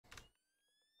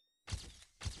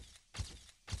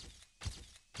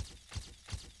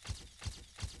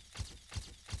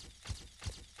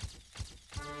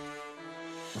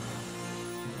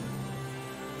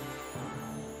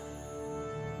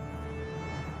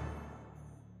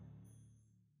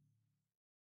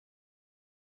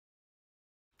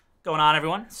Going on,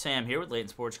 everyone? Sam here with Layton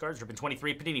Sports Cards. Ripping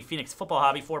 23, Panini Phoenix Football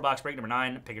Hobby, 4-box break number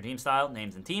 9. Pick your team style,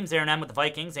 names and teams. Aaron M with the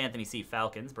Vikings, Anthony C.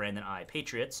 Falcons, Brandon I.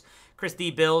 Patriots, Chris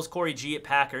D. Bills, Corey G.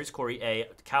 Packers, Corey A.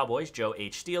 Cowboys, Joe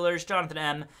H. Steelers, Jonathan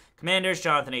M. Commanders,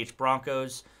 Jonathan H.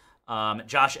 Broncos,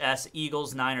 Josh S.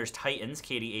 Eagles, Niners, Titans,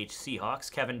 Katie H.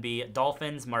 Seahawks, Kevin B.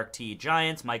 Dolphins, Mark T.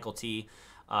 Giants, Michael T.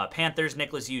 Panthers,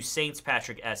 Nicholas U. Saints,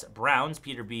 Patrick S. Browns,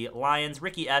 Peter B. Lions,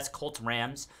 Ricky S. Colts,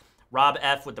 Rams, Rob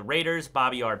F. with the Raiders,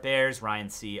 Bobby R. Bears, Ryan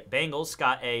C. Bengals,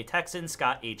 Scott A. Texans,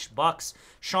 Scott H. Bucks,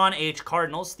 Sean H.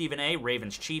 Cardinals, Stephen A.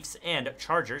 Ravens, Chiefs, and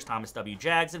Chargers, Thomas W.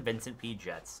 Jags, and Vincent P.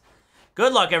 Jets.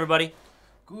 Good luck, everybody.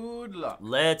 Good luck.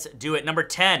 Let's do it. Number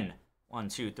 10. 1,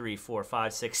 2, 3, 4,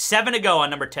 5, 6, 7 to go on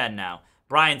number 10 now.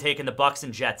 Brian taking the Bucks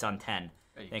and Jets on 10.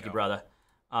 Thank you, brother.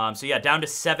 So, yeah, down to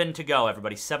 7 to go,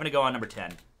 everybody. 7 to go on number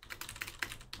 10.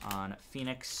 On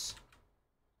Phoenix.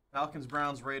 Falcons,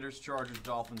 Browns, Raiders, Chargers,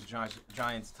 Dolphins,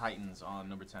 Giants, Titans on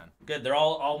number 10. Good. They're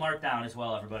all marked down as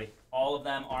well, everybody. All of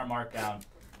them are marked down.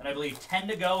 And I believe 10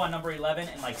 to go on number 11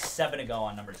 and like 7 to go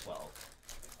on number 12.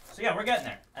 So, yeah, we're getting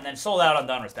there. And then sold out on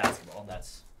Donruss Basketball.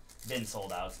 That's been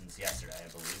sold out since yesterday, I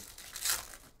believe.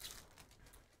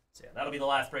 So, yeah, that'll be the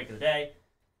last break of the day.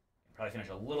 Probably finish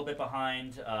a little bit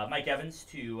behind. Mike Evans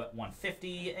to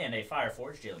 150 and a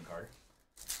Fireforge, Jalen Carter.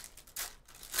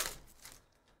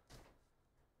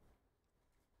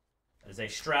 That is a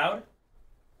Stroud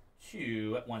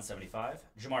to 175.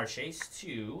 Jamar Chase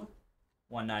to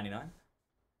 199.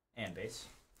 And base.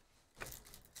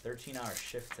 13-hour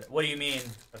shift today. What do you mean,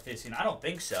 efficient? I don't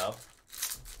think so.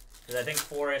 Because I think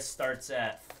Forrest starts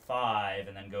at 5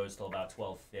 and then goes till about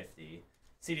 12:50.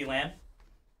 CeeDee Lamb.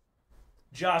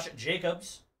 Josh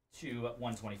Jacobs to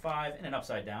 125. And an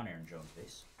upside down Aaron Jones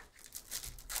base.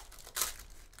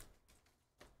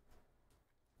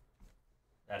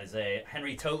 That is a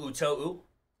Henry To'u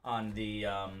on the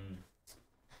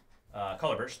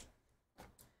Color Burst.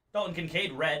 Dalton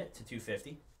Kincaid, red to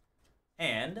 250.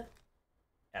 And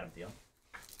Adam Thielen.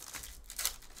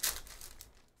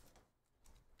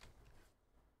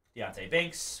 Deontay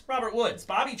Banks. Robert Woods.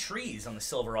 Bobby Trees on the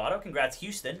Silver Auto. Congrats,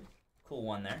 Houston. Cool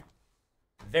one there.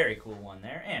 Very cool one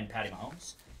there. And Patty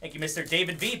Mahomes. Thank you, Mr.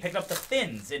 David B. Picking up the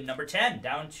Fins in number 10.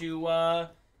 Down to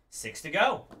 6 to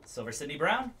go. Silver Sidney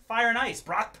Brown. Fire and Ice.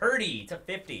 Brock Purdy to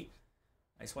 50.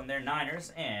 Nice one there,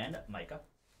 Niners. And Micah.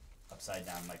 Upside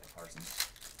down Micah Parsons.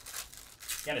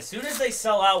 Yeah, as soon as they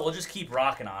sell out, we'll just keep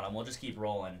rocking on them. We'll just keep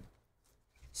rolling.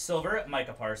 Silver,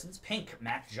 Micah Parsons. Pink,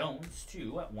 Mac Jones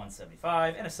to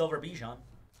 175. And a silver Bijan.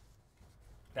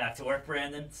 Back to work,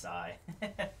 Brandon. Sigh.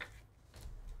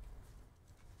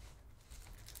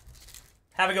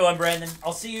 Have a good one, Brandon.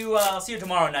 I'll see you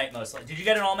tomorrow night, mostly. Did you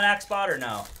get an almanac spot or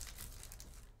no?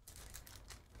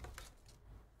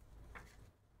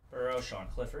 Burrow, Sean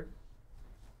Clifford.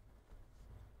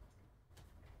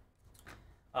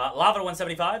 Lava to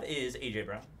 175 is A.J.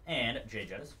 Brown and Jay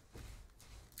Jettis.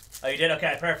 Oh, you did?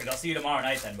 Okay, perfect. I'll see you tomorrow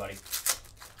night then, buddy.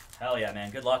 Hell yeah,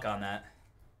 man. Good luck on that.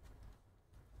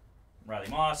 Riley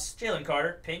Moss, Jalen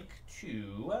Carter, pink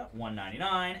to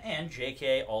 199, and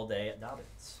J.K. All-Day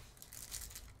Dobbins.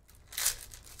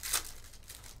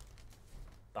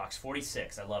 Box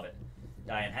 46. I love it.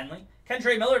 Diane Henley.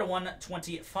 Kendra Miller to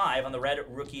 125 on the red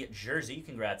rookie jersey.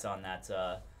 Congrats on that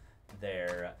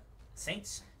there,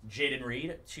 Saints. Jaden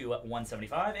Reed to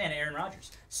 175. And Aaron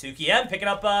Rodgers. Suki M picking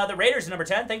up the Raiders at number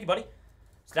 10. Thank you, buddy.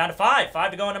 It's down to 5.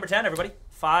 5 to go on number 10, everybody.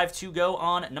 5 to go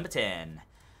on number 10.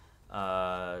 12,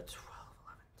 11, 10,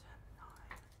 9.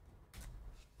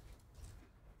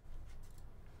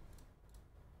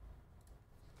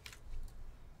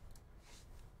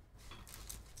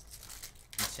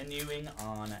 Continuing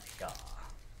on Ga.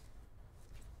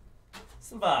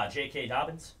 Silva, J.K.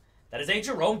 Dobbins. That is a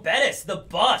Jerome Bettis, the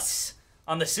bus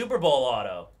on the Super Bowl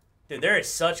auto. Dude, there is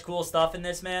such cool stuff in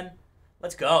this, man.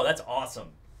 Let's go. That's awesome.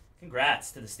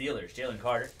 Congrats to the Steelers. Jalen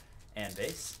Carter and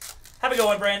base. Have a good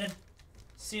one, Brandon.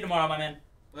 See you tomorrow, my man.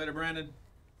 Later, Brandon.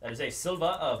 That is a Silva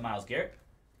of Myles Garrett.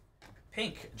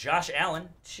 Pink, Josh Allen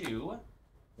to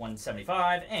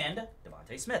 175. And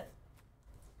Devontae Smith.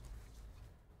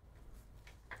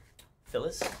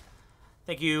 Phyllis.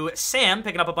 Thank you, Sam,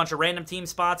 picking up a bunch of random team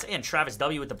spots, and Travis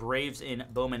W. with the Braves in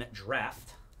Bowman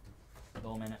Draft.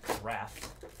 Bowman Draft.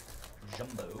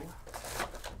 Jumbo.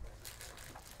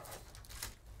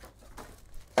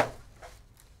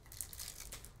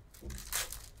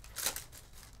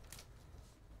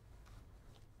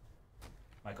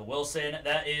 Michael Wilson,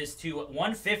 that is to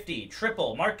 150.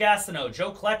 Triple, Mark Gastineau,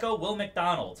 Joe Klecko, Will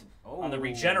McDonald. On the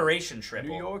regeneration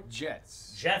triple. New York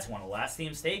Jets. Jets, one of the last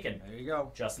teams taken. There you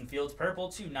go. Justin Fields, purple,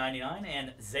 299,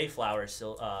 and Zay Flowers,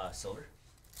 silver.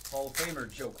 Hall of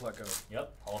Famer Joe Klecko.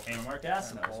 Yep, Hall of Famer Mark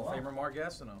Gastineau. Hall of Famer Mark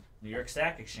Gastineau. New York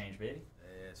Stack Exchange, baby.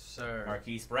 Yes, sir.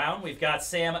 Marquise Brown. We've got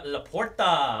Sam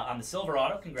Laporta on the silver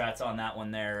auto. Congrats on that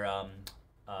one there,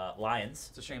 Lions.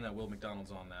 It's a shame that Will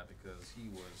McDonald's on that because he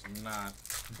was not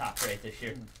great this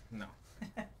year. No.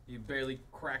 You barely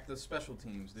cracked the special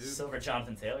teams, dude. Silver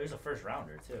Jonathan Taylor. He's a first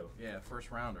rounder, too. Yeah,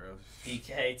 first rounder.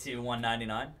 DK to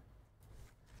 199.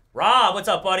 Rob, what's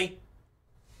up, buddy?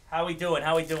 How we doing?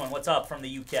 What's up from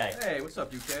the UK? Hey, what's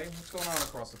up, UK? What's going on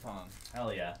across the pond?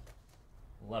 Hell yeah.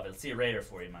 Love it. Let's see a Raider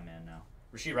for you, my man, now.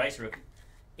 Rasheed Rice, rookie.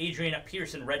 Adrian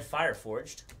Peterson, red Fire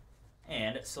Forged.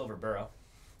 And Silver Burrow.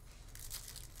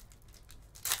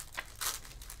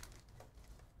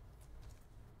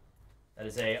 That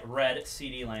is a red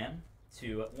CD Lamb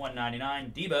to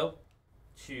 199. Debo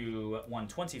to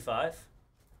 125.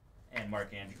 And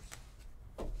Mark Andrews.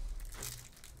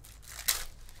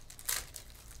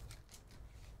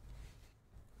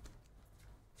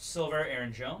 Silver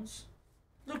Aaron Jones.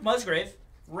 Luke Musgrave,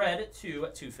 red to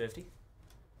 250.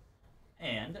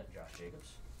 And Josh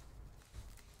Jacobs.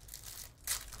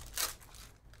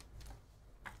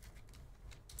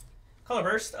 Color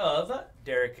burst of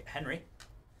Derrick Henry.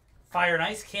 Fire and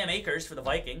Ice, Cam Akers for the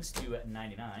Vikings to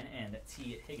 99. And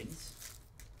T. Higgins.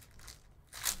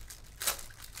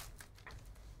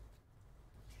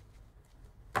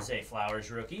 Zay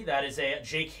Flowers rookie. That is a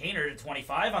Jake Haener to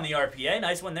 25 on the RPA.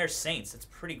 Nice one there, Saints. It's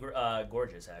pretty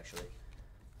gorgeous, actually.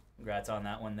 Congrats on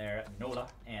that one there, Nola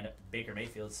and Baker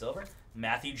Mayfield silver.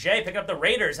 Matthew J. Pick up the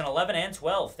Raiders in 11 and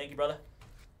 12. Thank you, brother.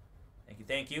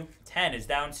 Thank you. 10 is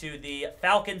down to the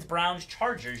Falcons, Browns,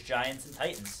 Chargers, Giants, and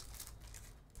Titans.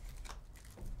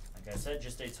 Like I said,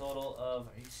 just a total of...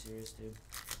 Are you serious, dude?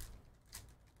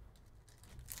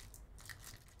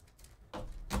 Right.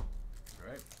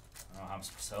 I don't know how I'm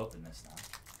supposed to open this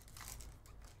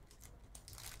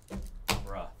now.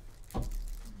 Bruh.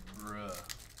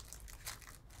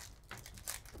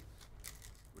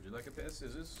 Would you like a pair of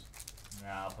scissors?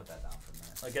 Nah, I'll put that down for a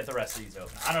minute. Like, get the rest of these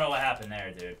open. I don't know what happened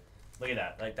there, dude. Look at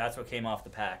that. Like, that's what came off the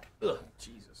pack. Ugh.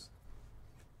 Jesus.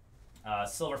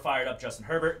 Silver fired up Justin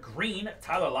Herbert. Green,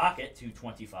 Tyler Lockett to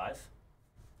 25.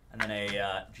 And then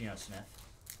a Geno Smith.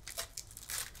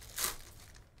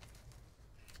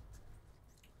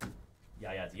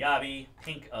 Yaya Diaby.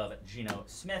 Pink of Geno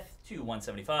Smith to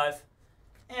 175.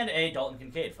 And a Dalton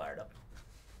Kincaid fired up.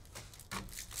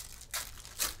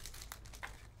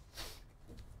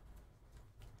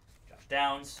 Josh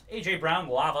Downs. A.J. Brown,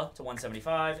 Lava to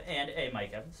 175. And a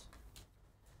Mike Evans.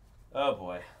 Oh,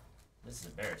 boy. This is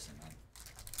embarrassing, man.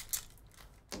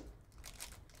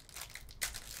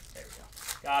 There we go.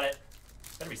 Got it.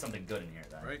 Better be something good in here,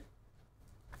 then. Right.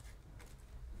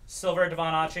 Silver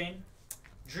Devon Achane.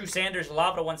 Drew Sanders,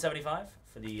 Lava to 175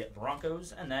 for the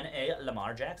Broncos. And then a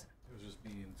Lamar Jackson. It was just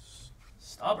being...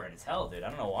 Stubborn as hell, dude. I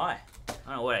don't know why. I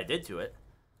don't know what I did to it.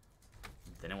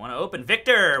 Didn't want to open.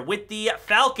 Victor with the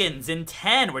Falcons in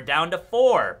 10. We're down to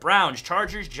 4. Browns,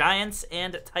 Chargers, Giants,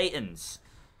 and Titans.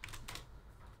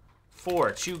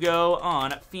 4 to go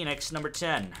on Phoenix, number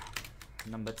 10.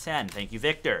 Number 10. Thank you,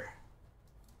 Victor.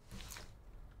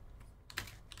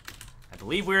 I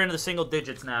believe we're into the single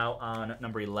digits now on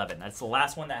number 11. That's the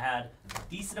last one that had a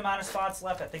decent amount of spots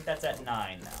left. I think that's at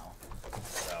 9 now.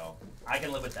 So I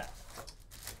can live with that.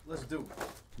 Let's do it.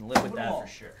 Can live with that for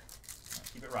sure.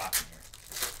 Keep it rocking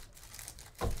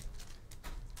here.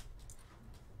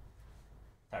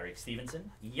 Tyreek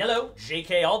Stevenson. Yellow.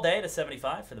 J.K. all day to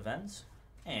 75 for the Vens.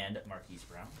 And Marquise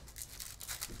Brown.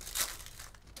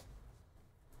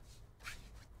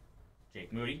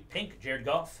 Jake Moody. Pink. Jared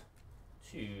Goff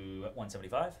to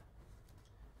 175.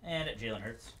 And Jalen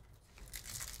Hurts.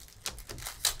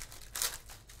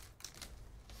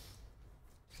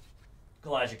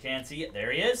 Elijah Cansey.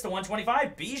 There he is to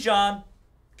 125. Bijan.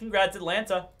 Congrats,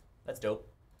 Atlanta. That's dope.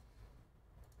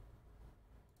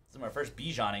 This is our first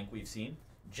Bijan ink we've seen.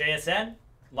 JSN.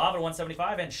 Lava to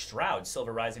 175. And Stroud.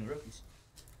 Silver Rising rookies.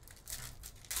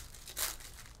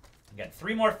 Again,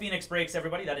 3 more Phoenix breaks,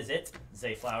 everybody. That is it.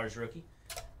 Zay Flowers, rookie.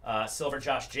 Silver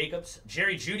Josh Jacobs.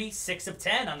 Jerry Jeudy, 6 of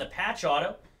 10 on the patch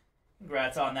auto.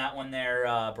 Congrats on that one there,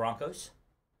 Broncos.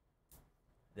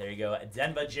 There you go.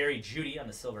 Denver Jerry Jeudy on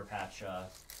the silver patch,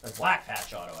 the black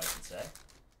patch auto, I should say.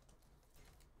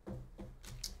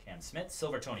 Cam Smith.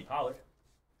 Silver Tony Pollard.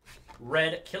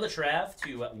 Red Killatrav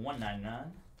to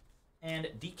 199. And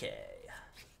DK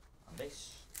on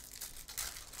base.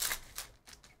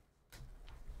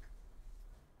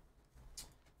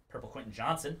 Purple Quentin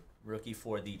Johnson, rookie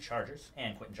for the Chargers,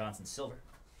 and Quentin Johnson silver.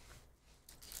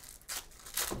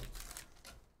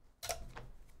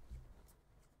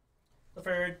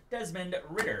 For Desmond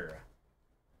Ridder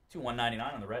to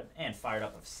 199 on the red, and fired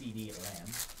up of CD Lamb.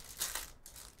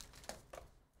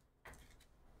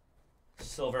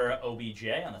 Silver OBJ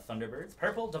on the Thunderbirds.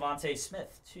 Purple Devontae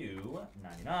Smith to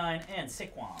 99, and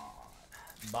Saquon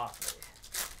Barkley.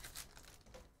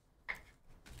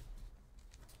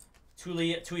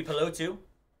 Tui Pelotu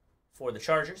for the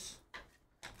Chargers.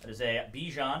 That is a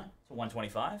Bijan to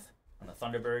 125 on the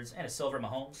Thunderbirds, and a silver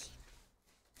Mahomes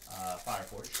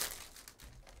Fireforge.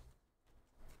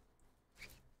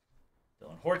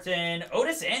 Dylan Horton,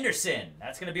 Otis Anderson.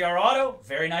 That's going to be our auto.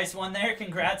 Very nice one there.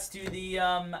 Congrats to the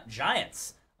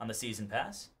Giants on the season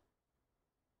pass.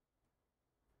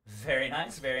 Very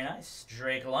nice, very nice.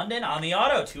 Drake London on the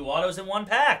auto. 2 autos in 1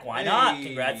 pack. Why not?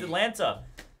 Congrats, Atlanta.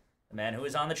 The man who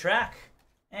is on the track.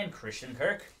 And Christian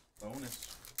Kirk.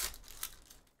 Bonus.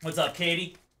 What's up,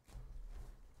 Katie?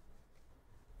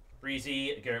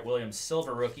 Breezy Garrett Williams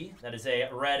silver rookie. That is a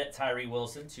red Tyree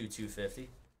Wilson to 250.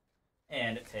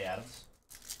 And Tay Adams.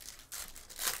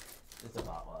 It's a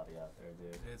bot lobby out there,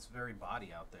 dude. It's very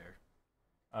body out there.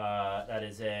 That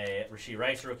is a Rashee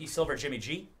Rice rookie. Silver Jimmy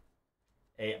G.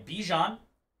 A Bijan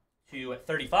to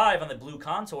 35 on the blue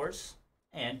contours.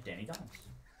 And Danny Dimes.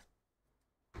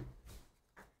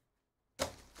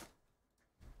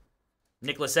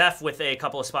 Nicholas F. with a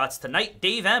couple of spots tonight.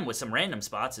 Dave M. with some random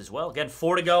spots as well. Again,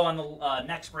 4 to go on the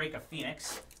next break of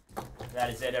Phoenix.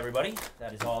 That is it, everybody.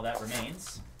 That is all that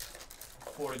remains.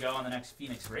 4 to go on the next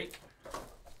Phoenix break.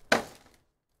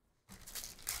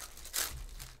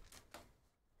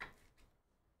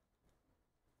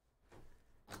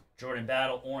 Jordan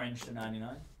Battle, orange to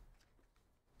 99.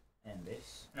 And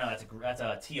base. No, that's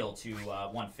a teal to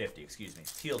 150, excuse me.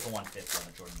 Teal to 150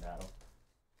 on the Jordan Battle.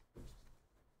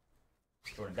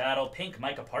 Jordan Battle, pink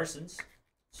Micah Parsons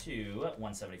to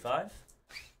 175.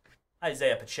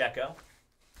 Isaiah Pacheco.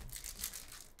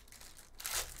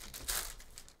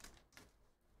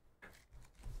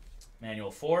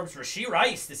 Manuel Forbes, Rashee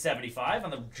Rice to 75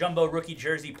 on the jumbo rookie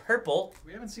jersey purple.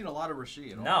 We haven't seen a lot of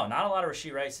Rashee at all. No, not a lot of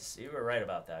Rashee Rice. You were right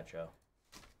about that, Joe.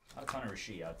 Not a ton of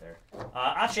Rashee out there.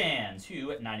 Achan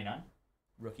to 99.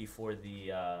 Rookie for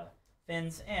the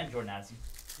Finns, and Jordan Addison.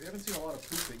 We haven't seen a lot of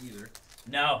Puka either.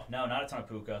 No, not a ton of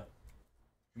Puka.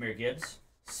 Jameer Gibbs.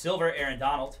 Silver Aaron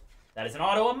Donald. That is an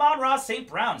auto. Amon-Ra St.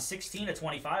 Brown, 16 to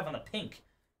 25 on the pink.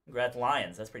 Congrats,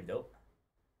 Lions. That's pretty dope.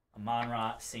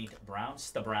 Amon-Ra St. Brown.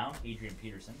 Brown. Adrian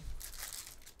Peterson.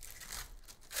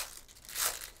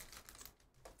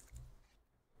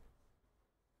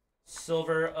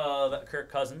 Silver of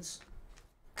Kirk Cousins.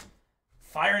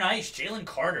 Fire and Ice. Jalen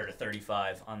Carter to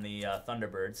 35 on the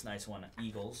Thunderbirds. Nice one.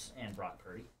 Eagles and Brock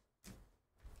Purdy.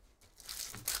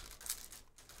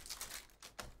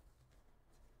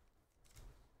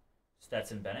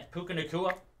 Stetson Bennett. Puka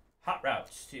Nacua. Hot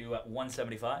routes to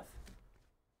 175.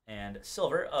 And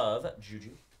silver of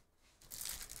Juju.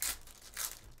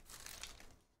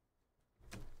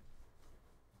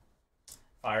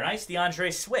 Fire and Ice.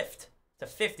 DeAndre Swift to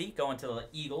 50. Going to the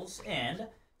Eagles. And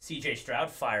CJ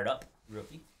Stroud fired up.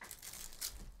 Rookie.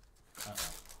 Uh-oh.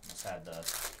 Almost had the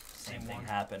same thing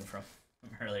happen from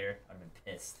earlier. I've been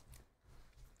pissed.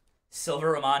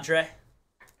 Silver Ramondre.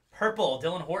 Purple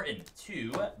Dylan Horton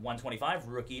to 125.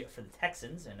 Rookie for the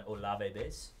Texans and Olave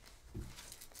base.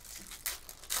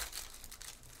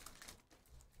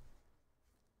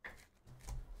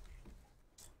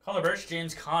 Color burst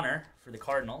James Conner for the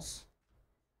Cardinals.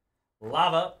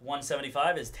 Lava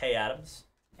 175 is Tay Adams.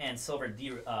 And silver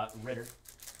D Ritter.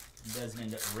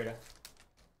 Desmond Ritter.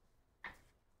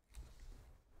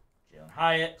 Jalen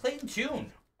Hyatt. Clayton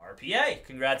Tune. RPA.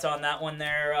 Congrats on that one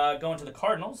there. Going to the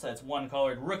Cardinals. That's one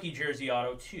colored rookie jersey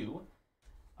auto to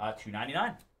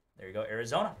 $2.99. There you go,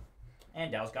 Arizona.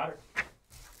 And Dallas Goedert.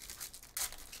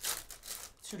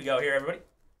 2 to go here, everybody.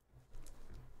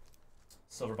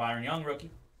 Silver Byron Young rookie.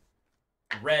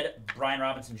 Red Brian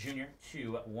Robinson Jr.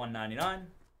 to $1.99.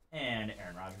 And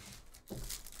Aaron Rodgers.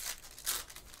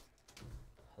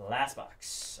 Last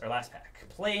box, or last pack.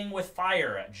 Playing with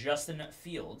Fire, Justin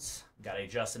Fields. Got a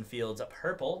Justin Fields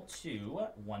purple to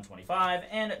 125,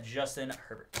 and Justin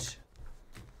Herbert.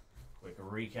 Quick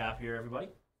recap here, everybody.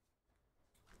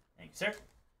 Thank you, sir.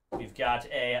 We've got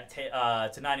a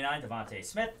to 99 Devontae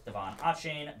Smith, Devon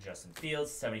Achane, Justin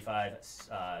Fields, 75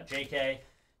 JK,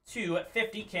 to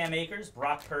 50 Cam Akers,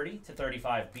 Brock Purdy, to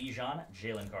 35 Bijan,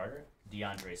 Jalen Carter,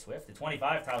 DeAndre Swift, to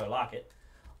 25 Tyler Lockett.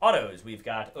 Autos, we've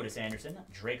got Otis Anderson,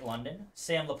 Drake London,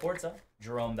 Sam Laporta,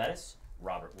 Jerome Bettis,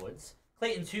 Robert Woods,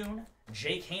 Clayton Tune,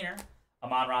 Jake Haener,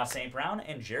 Amon-Ra St. Brown,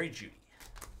 and Jerry Jeudy.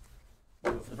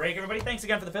 For the break, everybody, thanks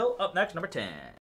again for the fill. Up next, number 10.